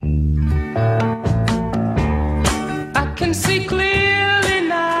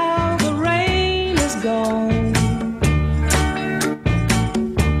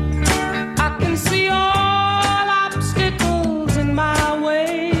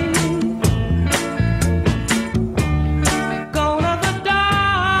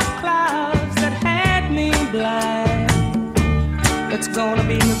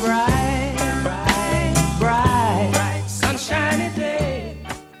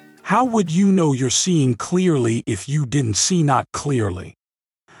How would you know you're seeing clearly if you didn't see not clearly?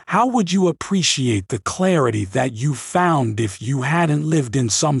 How would you appreciate the clarity that you found if you hadn't lived in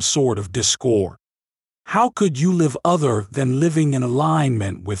some sort of discord? How could you live other than living in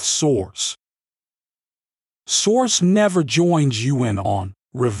alignment with Source? Source never joins you in on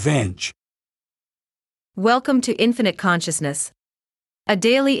revenge. Welcome to Infinite Consciousness, a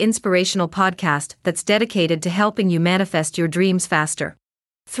daily inspirational podcast that's dedicated to helping you manifest your dreams faster.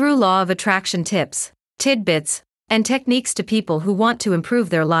 Through law of attraction tips, tidbits, and techniques to people who want to improve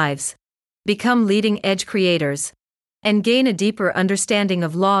their lives, become leading-edge creators, and gain a deeper understanding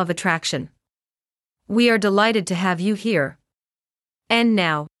of law of attraction. We are delighted to have you here. And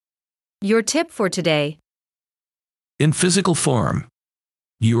now, your tip for today. In physical form,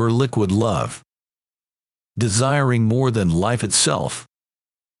 you are liquid love, desiring more than life itself.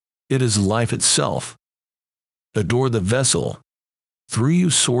 It is life itself. Adore the vessel. Through you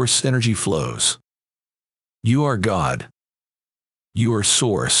source energy flows. You are God. You are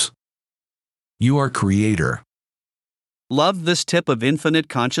Source. You are Creator. Love this tip of infinite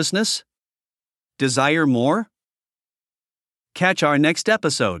consciousness? Desire more? Catch our next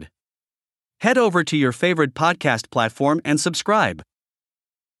episode. Head over to your favorite podcast platform and subscribe.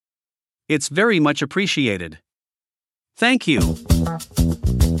 It's very much appreciated. Thank you.